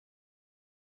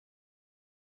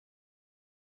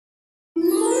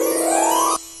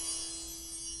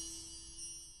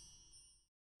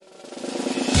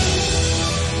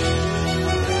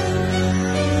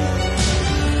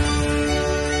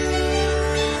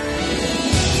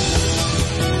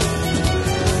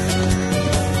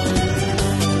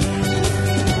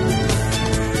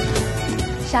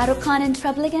Shahrukh Khan in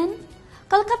trouble again?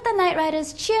 Kolkata Knight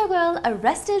Riders cheer girl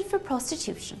arrested for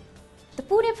prostitution. The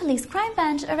Pune police crime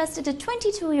branch arrested a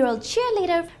 22-year-old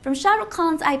cheerleader from Shahrukh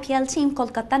Khan's IPL team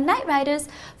Kolkata Knight Riders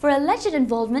for alleged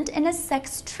involvement in a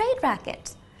sex trade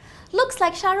racket. Looks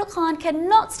like Shahrukh Khan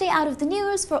cannot stay out of the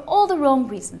news for all the wrong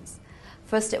reasons.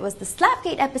 First, it was the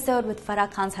Slapgate episode with Farah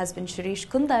Khan's husband Shirish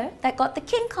Kunder that got the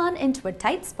King Khan into a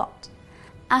tight spot.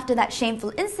 After that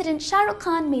shameful incident, Shahrukh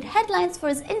Khan made headlines for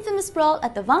his infamous brawl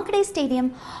at the Wankhede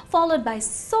Stadium, followed by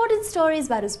sordid stories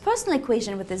about his personal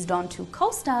equation with his Dawn 2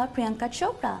 co-star Priyanka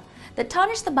Chopra that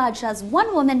tarnished the Badshah's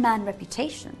one-woman man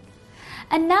reputation.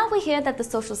 And now we hear that the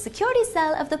Social Security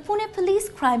Cell of the Pune Police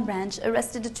Crime Branch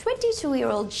arrested a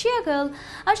 22-year-old cheergirl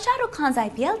of Shahrukh Khan's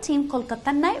IPL team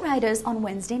Kolkata Knight Riders on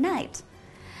Wednesday night.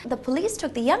 The police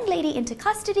took the young lady into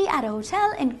custody at a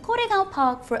hotel in Koregaon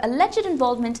Park for alleged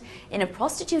involvement in a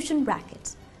prostitution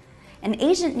racket. An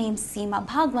agent named Seema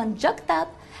Bhagwan Jagtap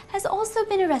has also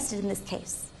been arrested in this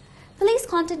case. Police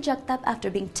contacted Jagtap after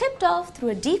being tipped off through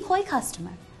a decoy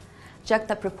customer.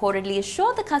 Jagtap reportedly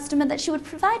assured the customer that she would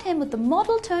provide him with the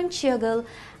model-turned-cheergirl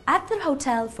at the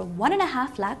hotel for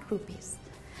 1.5 lakh rupees.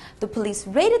 The police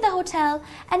raided the hotel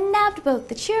and nabbed both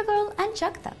the cheergirl and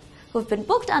Jagtap, who have been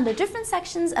booked under different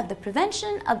sections of the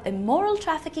Prevention of Immoral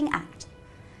Trafficking Act.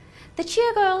 The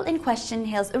cheergirl in question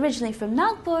hails originally from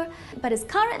Nagpur but is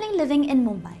currently living in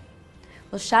Mumbai.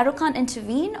 Will Shahrukh Khan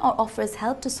intervene or offer his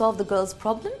help to solve the girl's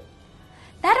problem?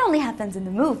 That only happens in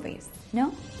the movies,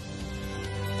 no?